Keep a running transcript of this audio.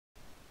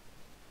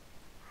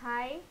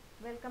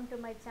welcome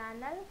to my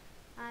channel,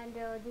 and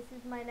this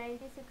is my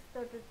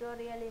 96th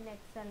tutorial in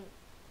Excel.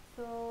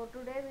 So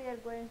today we are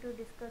going to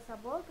discuss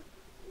about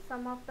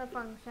some of the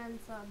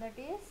functions, that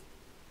is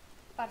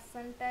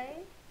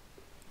percentile,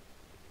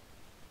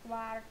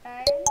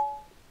 quartile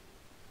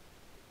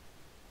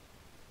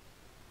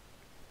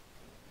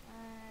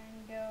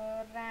and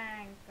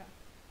rank.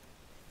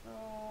 So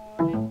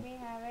let me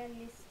have a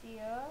list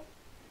here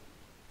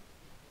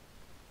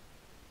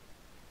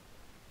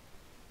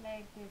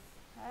like this.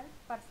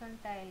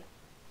 Percentile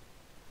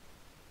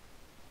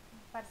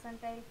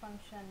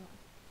function.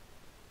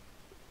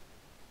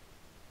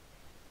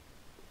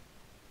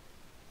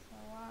 So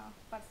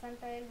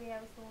percentile, we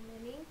have so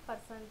many.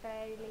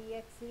 Percentile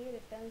exe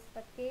returns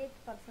the kth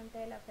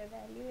percentile of a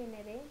value in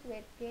a range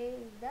where k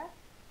is the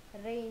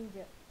range.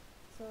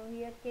 So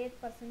here kth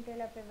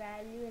percentile of a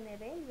value in a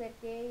range where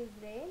k is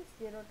range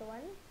 0 to 1,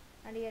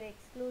 and here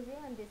exclusive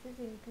and this is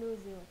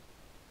inclusive.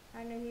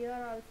 And here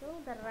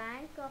also the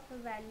rank of a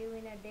value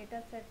in a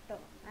data set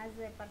as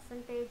a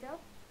percentage of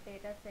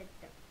data set.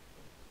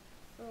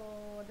 So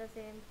the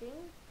same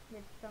thing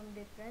with some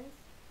difference.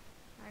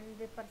 And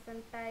the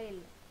percentile,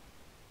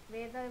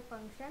 where the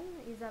function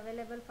is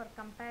available for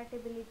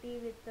compatibility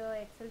with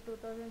Excel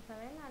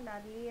 2007 and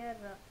earlier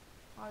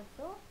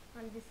also,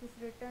 and this is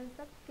returns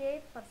the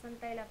kth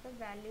percentile of a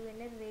value in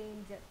a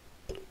range.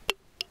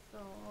 So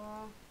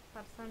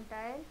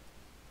percentile,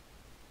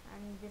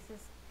 and this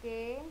is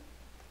k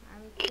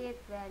and kth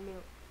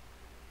value.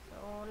 So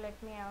let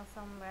me have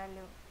some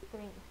value 3.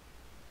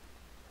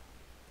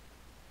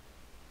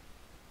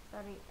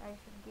 Sorry, I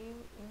should give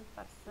in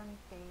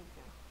percentage.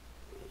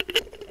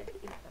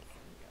 30%.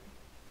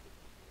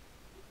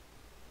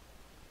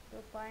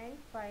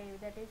 2.5,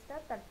 that is the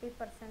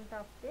 30%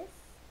 of this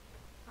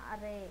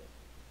array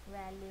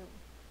value,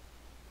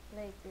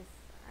 like this.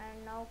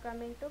 And now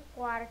coming to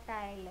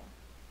quartile.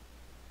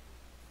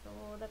 So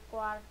the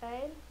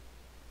quartile,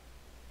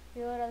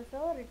 here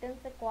also returns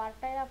the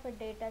quartile of a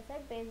data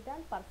set based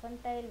on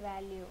percentile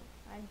value,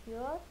 and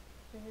here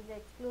this is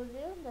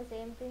exclusive, the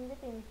same thing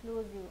with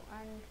inclusive.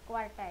 And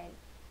quartile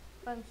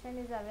function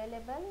is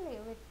available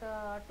with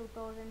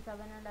 2007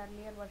 and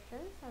earlier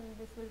versions, and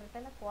this will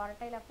return a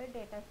quartile of a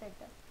data set.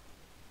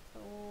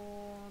 So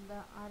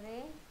the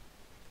array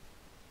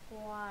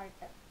quart,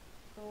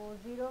 so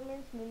 0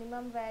 means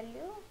minimum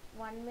value,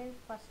 1 means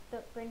first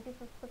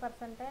 25th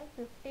percentile,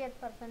 50th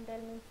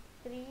percentile means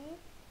 3,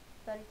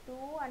 32,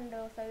 and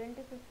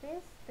 75th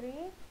is 3,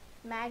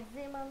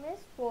 maximum is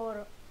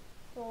 4.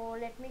 So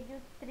let me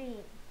give 3,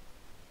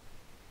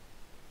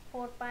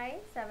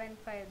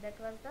 4.75, that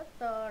was the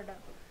third.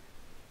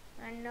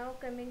 And now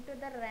coming to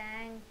the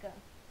rank.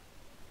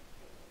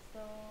 So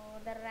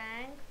the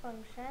rank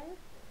function,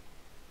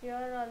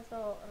 here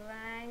also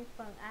rank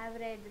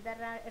average,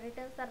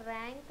 returns the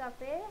rank of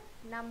a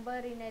number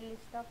in a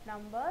list of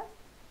numbers,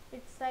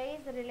 its size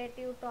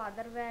relative to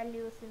other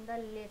values in the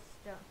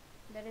list,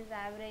 that is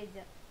average.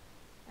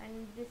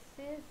 And this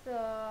is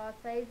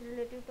size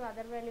relative to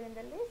other value in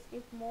the list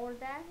if more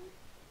than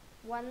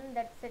 1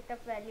 that set of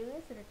value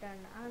is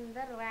returned. And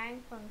the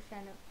rank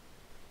function,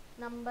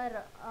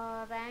 number,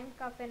 rank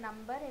of a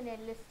number in a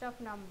list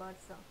of numbers,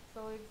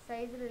 so its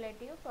size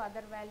relative to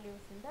other values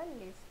in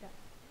the list.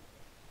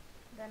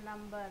 The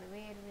number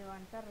where we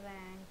want the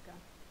rank,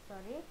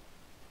 sorry,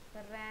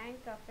 the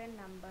rank of a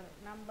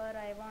number,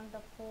 I want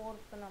the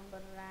 4th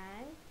number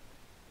rank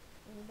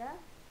in the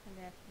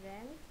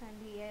reference. And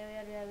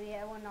here we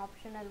have one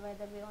optional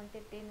whether we want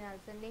it in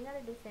ascending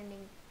or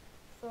descending.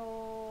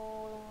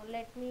 So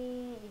let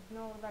me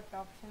ignore that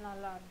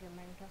optional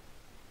argument.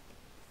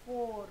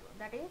 4,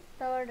 that is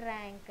third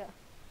rank.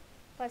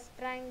 First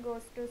rank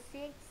goes to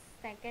 6,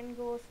 second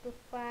goes to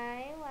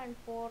 5, and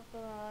fourth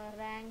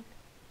rank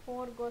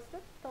 4 goes to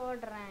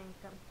third rank.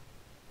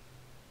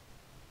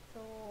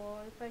 So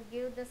if I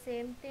give the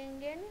same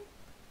thing in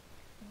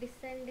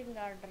descending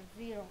order,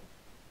 0,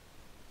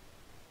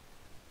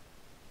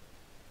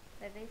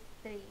 that is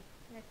 3.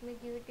 Let me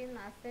give it in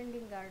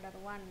ascending order,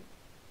 1.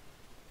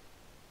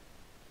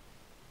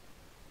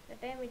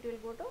 The time it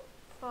will go to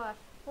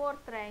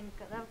fourth rank.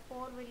 The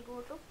 4 will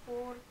go to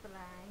 4th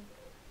rank.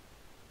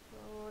 So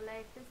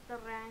like this the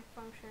rank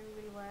function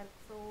will work.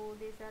 So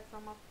these are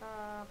some of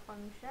the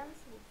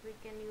functions which we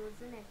can use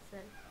in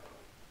Excel.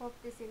 Hope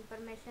this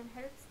information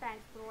helps.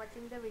 Thanks for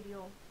watching the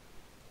video.